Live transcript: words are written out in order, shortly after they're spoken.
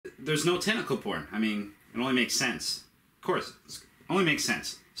there's no tentacle porn. I mean, it only makes sense. Of course, it only makes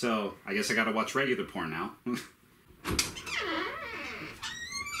sense. So, I guess I gotta watch regular porn now.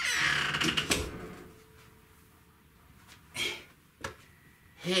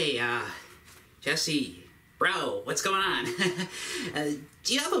 Hey, Jesse, bro, what's going on?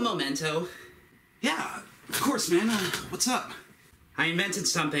 Do you have a memento? Yeah, of course, man. What's up? I invented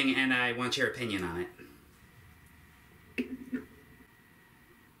something and I want your opinion on it.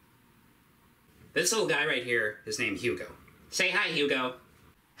 This little guy right here is named Hugo. Say hi, Hugo.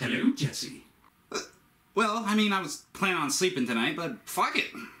 Hello, Jesse. Well, I mean, I was planning on sleeping tonight, but fuck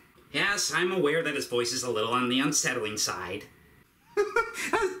it. Yes, I'm aware that his voice is a little on the unsettling side.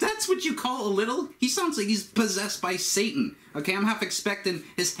 That's what you call a little? He sounds like he's possessed by Satan. Okay, I'm half expecting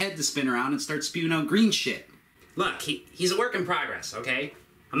his head to spin around and start spewing out green shit. Look, he's a work in progress, okay?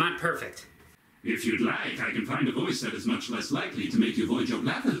 I'm not perfect. If you'd like, I can find a voice that is much less likely to make you avoid your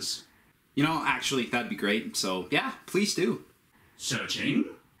blathers. You know, actually, that'd be great. So, yeah, please do. Searching?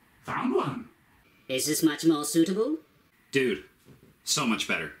 Found one. Is this much more suitable? Dude, so much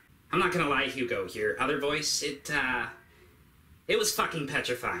better. I'm not gonna lie, Hugo, your other voice, it was fucking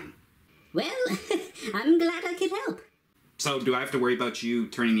petrifying. Well, I'm glad I could help. So, do I have to worry about you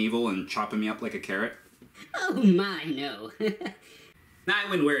turning evil and chopping me up like a carrot? Oh my, no. Nah, I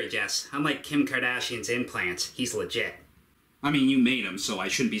wouldn't worry, Jess. Unlike Kim Kardashian's implants, he's legit. I mean, you made him, so I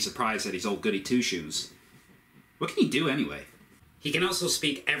shouldn't be surprised that he's old goody two-shoes. What can he do anyway? He can also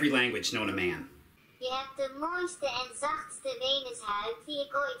speak every language known to man. Je hebt de mooiste en zachtste venushuid die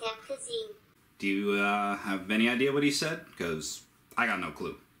ik ooit heb gezien. Do you, have any idea what he said? Because I got no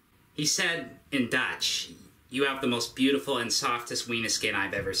clue. He said, in Dutch, "You have the most beautiful and softest wiener skin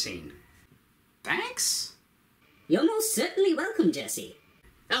I've ever seen." Thanks? You're most certainly welcome, Jesse.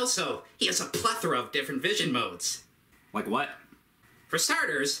 Also, he has a plethora of different vision modes. Like what? For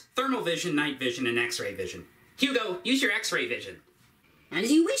starters, thermal vision, night vision, and X-ray vision. Hugo, use your X-ray vision. As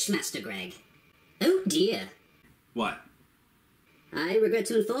you wish, Master Greg. Oh dear. What? I regret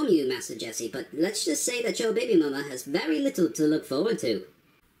to inform you, Master Jesse, but let's just say that your baby mama has very little to look forward to.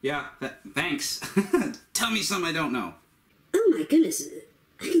 Yeah, thanks. Tell me something I don't know. Oh my goodness,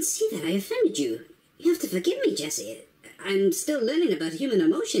 I can see that I offended you. You have to forgive me, Jesse. I'm still learning about human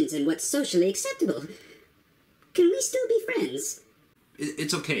emotions and what's socially acceptable. Can we still be friends?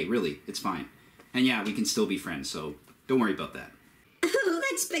 It's okay, really. It's fine. And yeah, we can still be friends, so don't worry about that. Oh,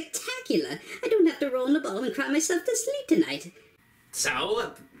 that's spectacular. I don't have to roll in the ball and cry myself to sleep tonight.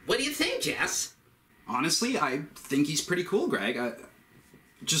 So, what do you think, Jess? Honestly, I think he's pretty cool, Greg.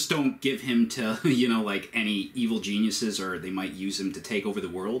 Just don't give him to, you know, like any evil geniuses or they might use him to take over the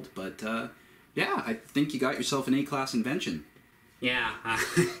world. But, yeah, I think you got yourself an A-class invention. Yeah,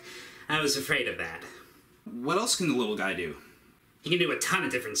 I was afraid of that. What else can the little guy do? He can do a ton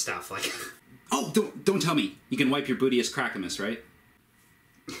of different stuff, like... Oh, don't tell me. You can wipe your booty as Crackamus, right?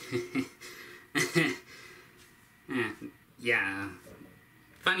 Yeah.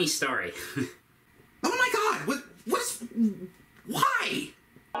 Funny story. Oh my god! What's... Why?